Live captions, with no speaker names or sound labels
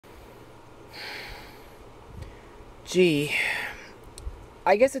Gee,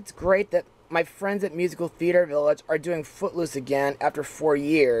 I guess it's great that my friends at Musical Theater Village are doing Footloose again after 4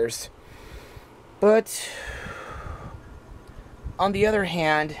 years. But, on the other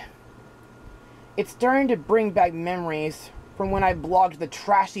hand, it's starting to bring back memories from when I blogged the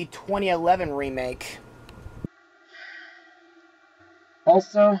trashy 2011 remake.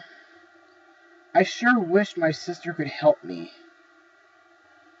 Also, I sure wish my sister could help me.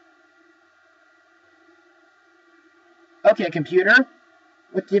 Okay, computer,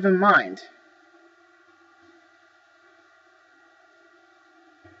 what do you have in mind?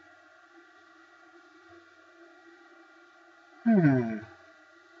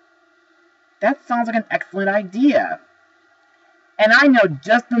 That sounds like an excellent idea. And I know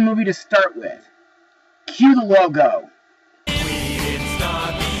just the movie to start with. Cue the logo. We didn't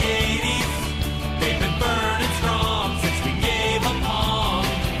start the 80s. They've been burning strong since we gave them on.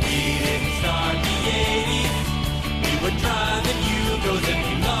 We didn't start the 80s. We were driving Yugos and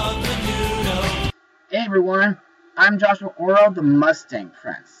we loved the noodle. Hey everyone, I'm Joshua Orro, the Mustang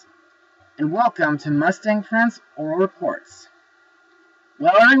Prince. And welcome to Mustang Prince Orro Reports.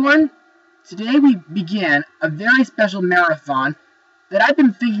 Well everyone, today we begin a very special marathon that I've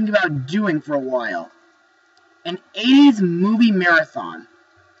been thinking about doing for a while. An 80s movie marathon,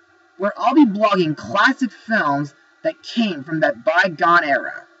 where I'll be blogging classic films that came from that bygone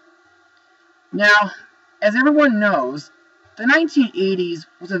era. Now, as everyone knows, the 1980s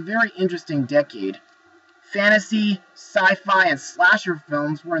was a very interesting decade. Fantasy, sci-fi, and slasher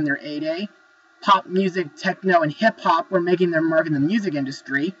films were in their heyday. Pop music, techno, and hip-hop were making their mark in the music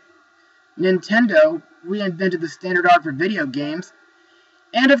industry. Nintendo reinvented the standard art for video games.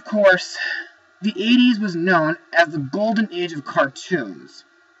 And of course, the 80s was known as the golden age of cartoons.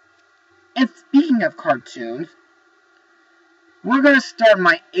 And speaking of cartoons, we're going to start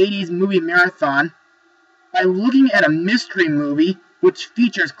my 80s movie marathon by looking at a mystery movie which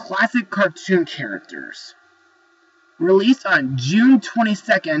features classic cartoon characters. Released on June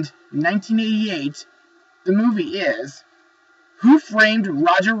 22nd, 1988, the movie is Who Framed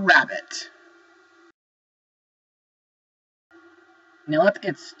Roger Rabbit? Now let's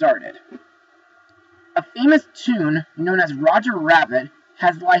get started. A famous tune known as Roger Rabbit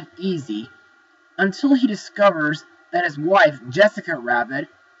has life easy until he discovers that his wife, Jessica Rabbit,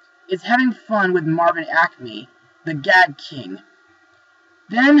 is having fun with Marvin Acme, the Gag King.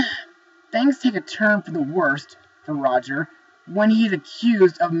 Then, things take a turn for the worst for Roger when he is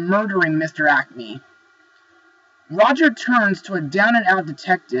accused of murdering Mr. Acme. Roger turns to a down-and-out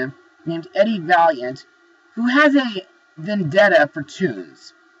detective named Eddie Valiant, who has a vendetta for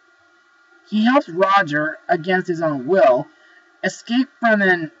tunes. He helps Roger, against his own will, escape from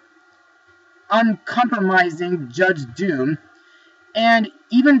an uncompromising Judge Doom, and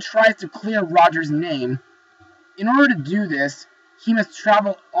even tries to clear Roger's name. In order to do this, he must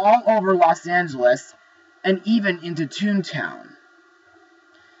travel all over Los Angeles, and even into Toontown.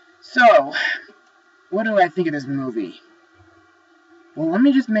 So, what do I think of this movie? Well, let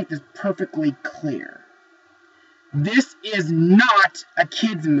me just make this perfectly clear. This is not a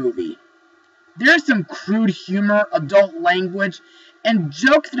kids' movie. There's some crude humor, adult language, and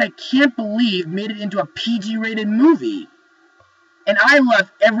jokes that I can't believe made it into a PG-rated movie. And I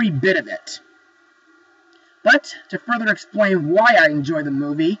love every bit of it. But, to further explain why I enjoy the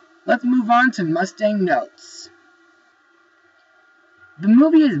movie, let's move on to Mustang Notes. The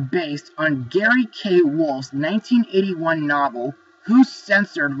movie is based on Gary K. Wolfe's 1981 novel, Who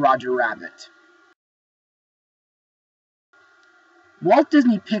Censored Roger Rabbit? Walt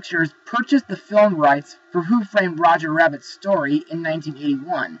Disney Pictures purchased the film rights for Who Framed Roger Rabbit's story in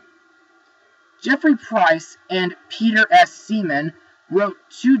 1981. Jeffrey Price and Peter S. Seaman wrote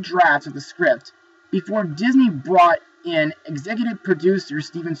 2 drafts of the script before Disney brought in executive producer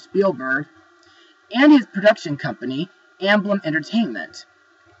Steven Spielberg and his production company, Amblin Entertainment.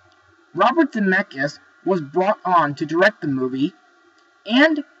 Robert Zemeckis was brought on to direct the movie,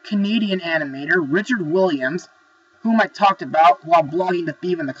 and Canadian animator Richard Williams, whom I talked about while blogging The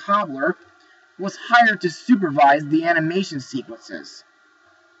Thief and the Cobbler, was hired to supervise the animation sequences.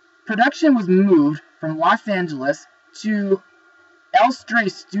 Production was moved from Los Angeles to Elstree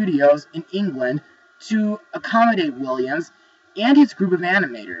Studios in England to accommodate Williams and his group of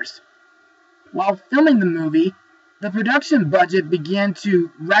animators. While filming the movie, the production budget began to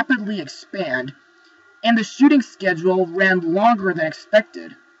rapidly expand, and the shooting schedule ran longer than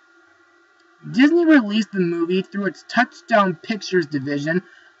expected. Disney released the movie through its Touchstone Pictures division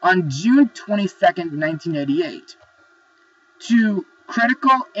on June 22, 1988. To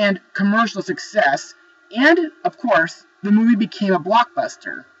critical and commercial success, and, of course, the movie became a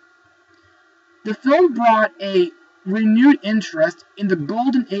blockbuster. The film brought a renewed interest in the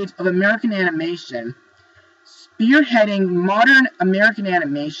golden age of American animation, spearheading modern American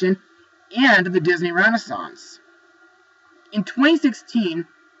animation and the Disney Renaissance. In 2016,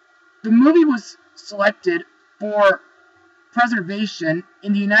 the movie was selected for preservation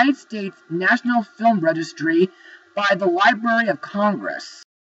in the United States National Film Registry by the Library of Congress.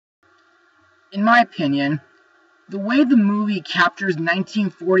 In my opinion, the way the movie captures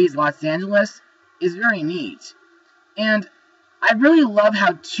 1940s Los Angeles is very neat, and I really love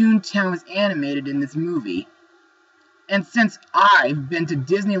how Toontown is animated in this movie. And since I've been to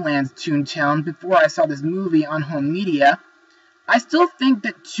Disneyland's Toontown before I saw this movie on home media, I still think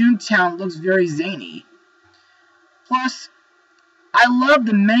that Toontown looks very zany. Plus, I love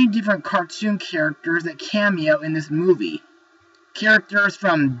the many different cartoon characters that cameo in this movie. Characters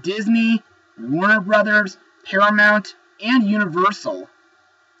from Disney, Warner Brothers, Paramount, and Universal.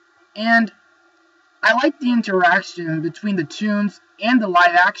 And I like the interaction between the toons and the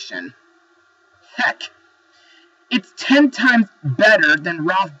live action. Heck, it's 10 times better than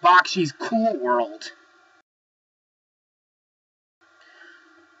Ralph Bakshi's Cool World.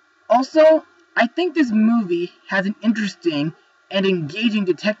 Also, I think this movie has an interesting and engaging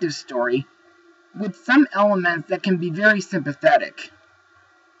detective story with some elements that can be very sympathetic.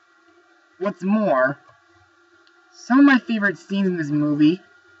 What's more, some of my favorite scenes in this movie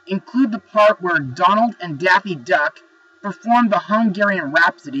include the part where Donald and Daffy Duck perform the Hungarian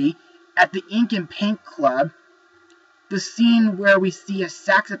Rhapsody at the Ink and Paint Club, the scene where we see a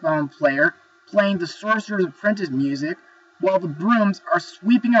saxophone player playing the Sorcerer's Apprentice music while the brooms are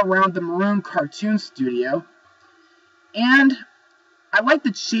sweeping around the maroon cartoon studio, and I like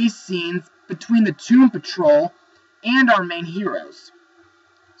the chase scenes between the Toon Patrol and our main heroes.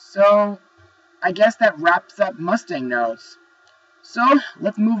 So, I guess that wraps up Mustang Notes. So,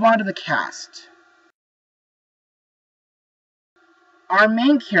 let's move on to the cast. Our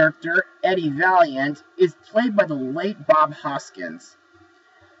main character, Eddie Valiant, is played by the late Bob Hoskins,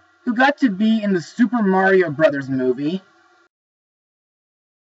 who got to be in the Super Mario Bros. Movie,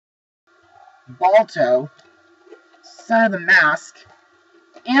 Balto, Son of the Mask,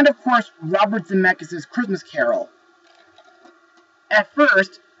 and of course Robert Zemeckis' Christmas Carol. At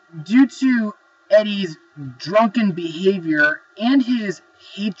first, due to Eddie's drunken behavior and his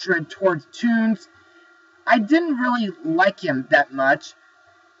hatred towards toons, I didn't really like him that much,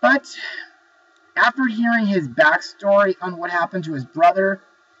 but after hearing his backstory on what happened to his brother,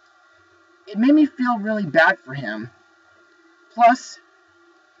 it made me feel really bad for him. Plus,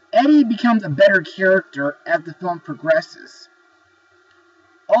 Eddie becomes a better character as the film progresses.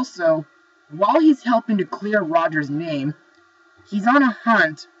 Also, while he's helping to clear Roger's name, he's on a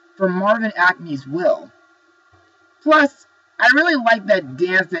hunt for Marvin Acme's will. Plus, I really like that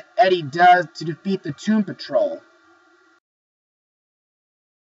dance that Eddie does to defeat the Toon Patrol.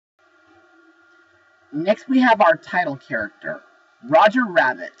 Next we have our title character, Roger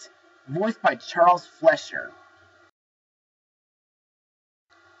Rabbit, voiced by Charles Fleischer,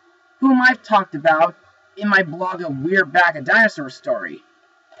 whom I've talked about in my blog of We're Back, a Dinosaur Story.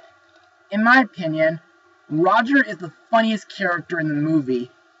 In my opinion, Roger is the funniest character in the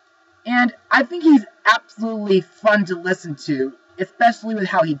movie, and I think he's absolutely fun to listen to, especially with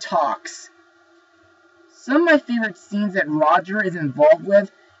how he talks. Some of my favorite scenes that Roger is involved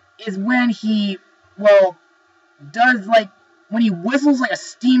with is when he, when he whistles like a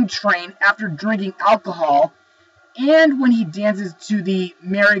steam train after drinking alcohol, and when he dances to the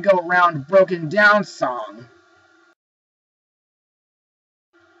Merry-Go-Round Broken Down song.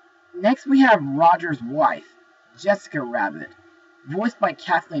 Next we have Roger's wife, Jessica Rabbit, voiced by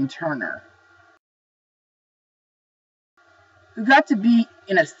Kathleen Turner, who got to be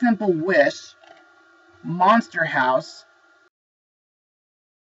in A Simple Wish, Monster House,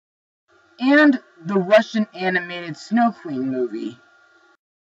 and the Russian animated Snow Queen movie.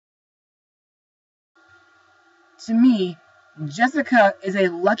 To me, Jessica is a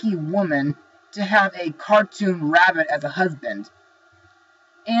lucky woman to have a cartoon rabbit as a husband.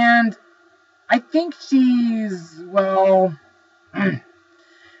 And I think she's,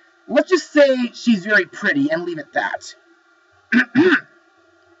 let's just say she's very pretty and leave it at that.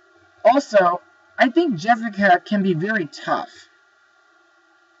 Also, I think Jessica can be very tough.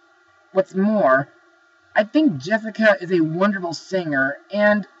 What's more, I think Jessica is a wonderful singer,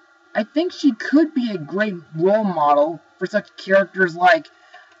 and I think she could be a great role model for such characters like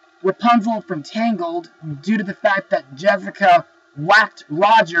Rapunzel from Tangled, due to the fact that Jessica whacked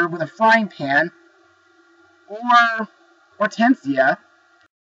Roger with a frying pan, or Hortensia,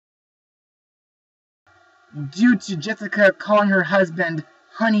 due to Jessica calling her husband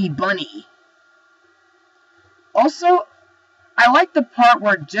Honey Bunny. Also, I like the part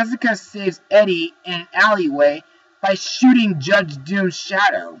where Jessica saves Eddie in an alleyway by shooting Judge Doom's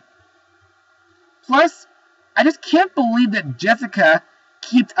shadow. Plus, I just can't believe that Jessica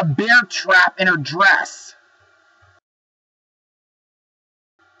keeps a bear trap in her dress.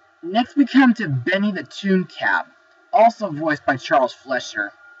 Next we come to Benny the Tooncap, also voiced by Charles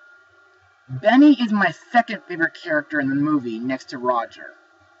Fleischer. Benny is my second favorite character in the movie, next to Roger.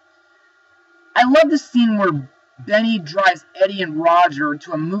 I love the scene where Benny drives Eddie and Roger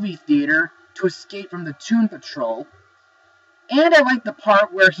to a movie theater to escape from the Toon Patrol, and I like the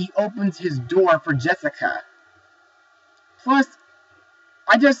part where he opens his door for Jessica. Plus,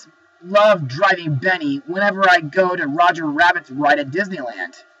 I just love driving Benny whenever I go to Roger Rabbit's ride at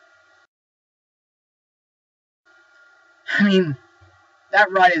Disneyland. I mean,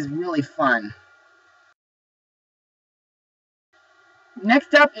 that ride is really fun.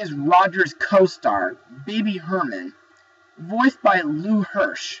 Next up is Roger's co-star, Baby Herman, voiced by Lou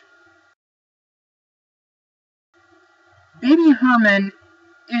Hirsch. Baby Herman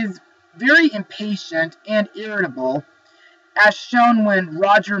is very impatient and irritable, as shown when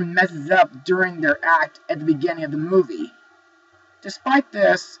Roger messes up during their act at the beginning of the movie. Despite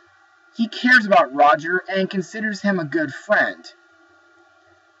this, he cares about Roger and considers him a good friend.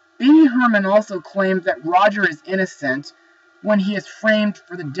 Baby Herman also claims that Roger is innocent when he is framed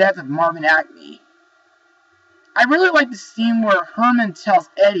for the death of Marvin Acme. I really like the scene where Herman tells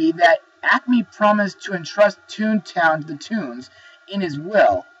Eddie that Acme promised to entrust Toontown to the Toons in his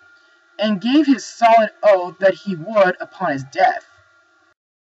will, and gave his solid oath that he would upon his death.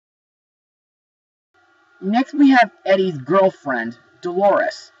 Next we have Eddie's girlfriend,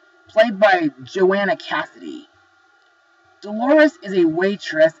 Dolores, played by Joanna Cassidy. Dolores is a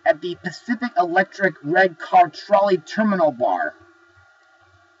waitress at the Pacific Electric Red Car Trolley Terminal Bar.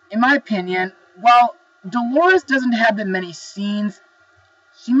 In my opinion, while Dolores doesn't have that many scenes,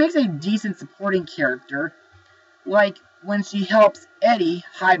 she makes a decent supporting character, like when she helps Eddie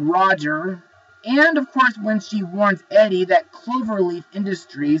hide Roger, and of course when she warns Eddie that Cloverleaf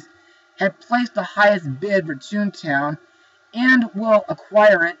Industries had placed the highest bid for Toontown and will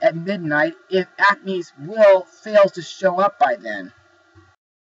acquire it at midnight if Acme's will fails to show up by then.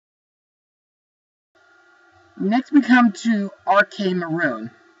 Next we come to R.K.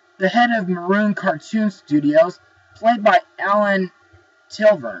 Maroon, the head of Maroon Cartoon Studios, played by Alan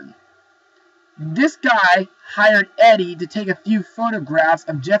Tilvern. This guy hired Eddie to take a few photographs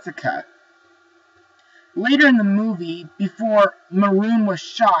of Jessica. Later in the movie, before Maroon was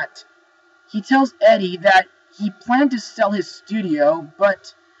shot, he tells Eddie that he planned to sell his studio,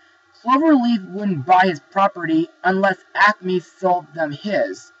 but Cloverleaf wouldn't buy his property unless Acme sold them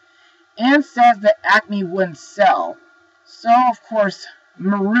his, and says that Acme wouldn't sell. So, of course,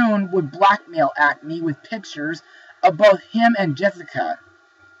 Maroon would blackmail Acme with pictures of both him and Jessica.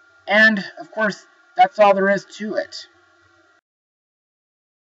 And, of course, that's all there is to it.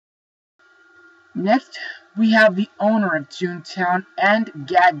 Next, we have the owner of Toontown and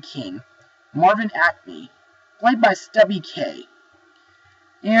Gag King, Marvin Acme, played by Stubby K.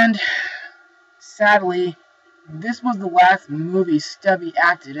 And, sadly, this was the last movie Stubby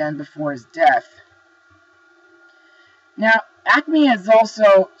acted in before his death. Now, Acme is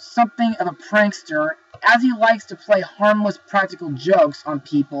also something of a prankster, as he likes to play harmless practical jokes on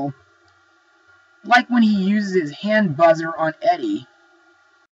people, like when he uses his hand buzzer on Eddie.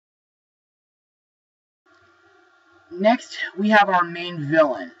 Next, we have our main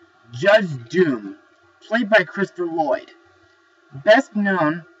villain, Judge Doom, played by Christopher Lloyd, best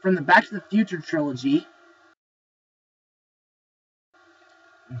known from the Back to the Future trilogy,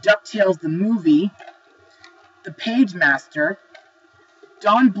 DuckTales the movie, The Page Master,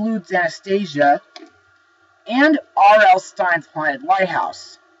 Don Bluth's Anastasia, and R.L. Stine's Haunted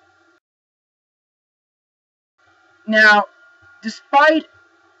Lighthouse. Now, despite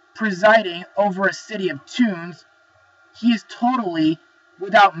presiding over a city of toons, he is totally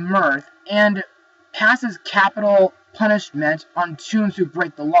without mirth and passes capital punishment on toons who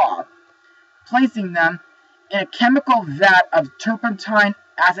break the law, placing them in a chemical vat of turpentine,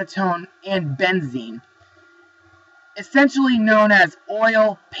 acetone, and benzene, essentially known as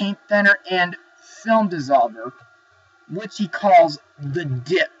oil, paint thinner, and film dissolver, which he calls the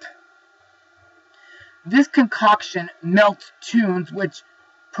dip. This concoction melts toons, which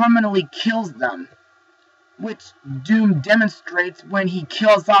permanently kills them, which Doom demonstrates when he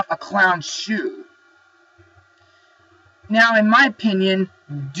kills off a clown's shoe. Now, in my opinion,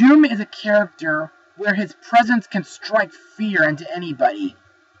 Doom is a character where his presence can strike fear into anybody.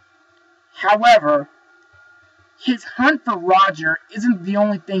 However, his hunt for Roger isn't the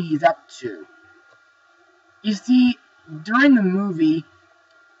only thing he's up to. You see, during the movie,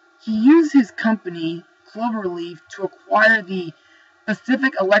 he used his company, Cloverleaf, to acquire the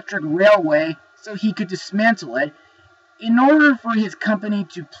Pacific Electric Railway so he could dismantle it, in order for his company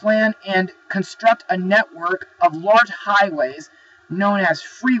to plan and construct a network of large highways known as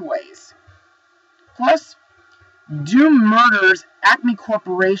freeways. Plus, Doom murders Acme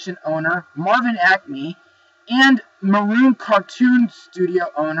Corporation owner Marvin Acme and Maroon Cartoon Studio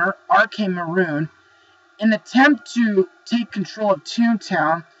owner R.K. Maroon in an attempt to take control of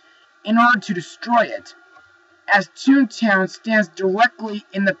Toontown in order to destroy it, as Toontown stands directly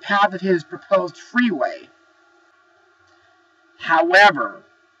in the path of his proposed freeway. However,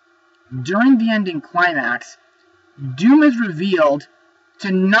 during the ending climax, Doom is revealed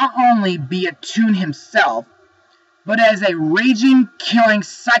to not only be a Toon himself, but as a raging, killing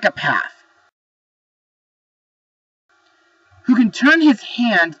psychopath who can turn his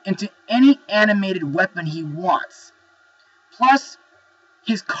hand into any animated weapon he wants. Plus,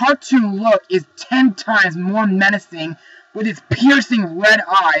 his cartoon look is 10 times more menacing with his piercing red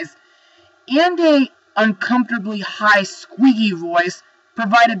eyes and a uncomfortably high squeaky voice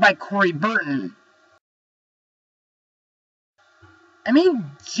provided by Corey Burton. I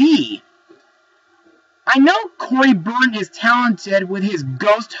mean, gee. I know Corey Burton is talented with his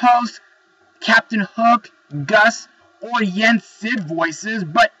Ghost Host, Captain Hook, Gus, or Yen Sid voices,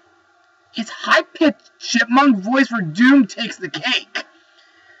 but his high-pitched chipmunk voice for Doom takes the cake.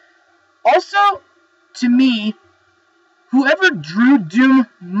 Also, to me, whoever drew Doom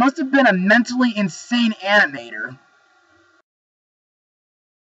must have been a mentally insane animator.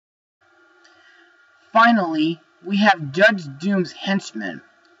 Finally, we have Judge Doom's henchmen,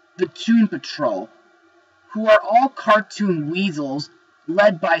 the Toon Patrol, who are all cartoon weasels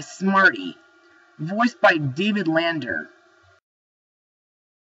led by Smarty, voiced by David Lander.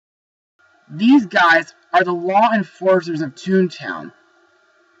 These guys are the law enforcers of Toontown,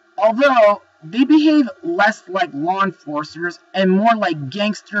 although they behave less like law enforcers and more like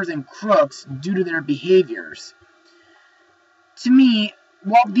gangsters and crooks due to their behaviors. To me,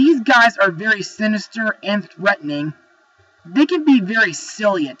 while these guys are very sinister and threatening, they can be very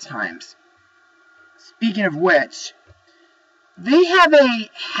silly at times. Speaking of which, they have a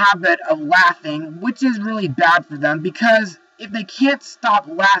habit of laughing, which is really bad for them because if they can't stop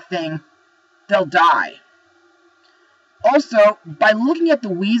laughing, they'll die. Also, by looking at the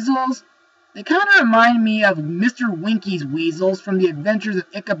weasels, they kind of remind me of Mr. Winky's weasels from the Adventures of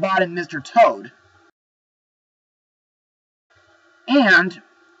Ichabod and Mr. Toad. And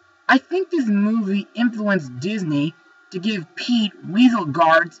I think this movie influenced Disney to give Pete weasel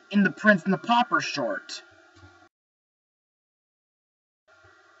guards in The Prince and the Pauper short.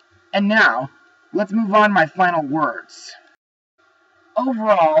 And now, let's move on to my final words.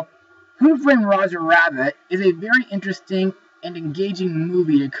 Overall, Who Framed Roger Rabbit is a very interesting and engaging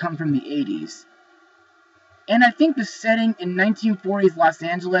movie to come from the 80s. And I think the setting in 1940s Los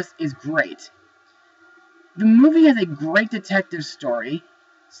Angeles is great. The movie has a great detective story.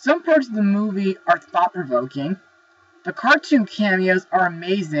 Some parts of the movie are thought-provoking. The cartoon cameos are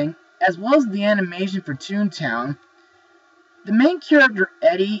amazing, as well as the animation for Toontown. The main character,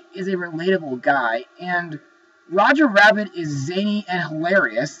 Eddie, is a relatable guy, and Roger Rabbit is zany and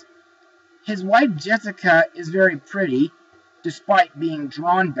hilarious. His wife, Jessica, is very pretty, despite being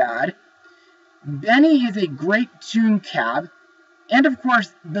drawn bad. Benny is a great Toon cab, and of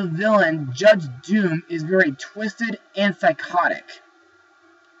course, the villain, Judge Doom, is very twisted and psychotic.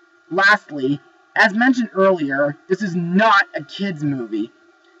 Lastly, as mentioned earlier, this is not a kids' movie.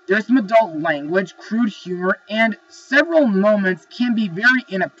 There's some adult language, crude humor, and several moments can be very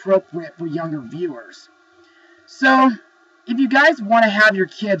inappropriate for younger viewers. So, if you guys want to have your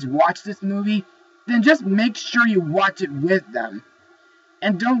kids watch this movie, then just make sure you watch it with them.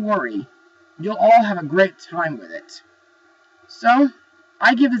 And don't worry, you'll all have a great time with it. So,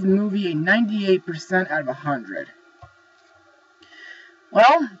 I give this movie a 98% out of 100.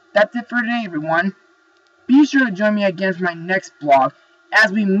 Well, that's it for today, everyone. Be sure to join me again for my next blog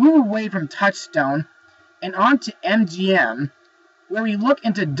as we move away from Touchstone and on to MGM, where we look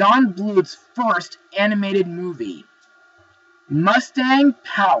into Don Bluth's first animated movie, Mustang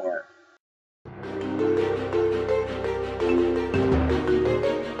Power.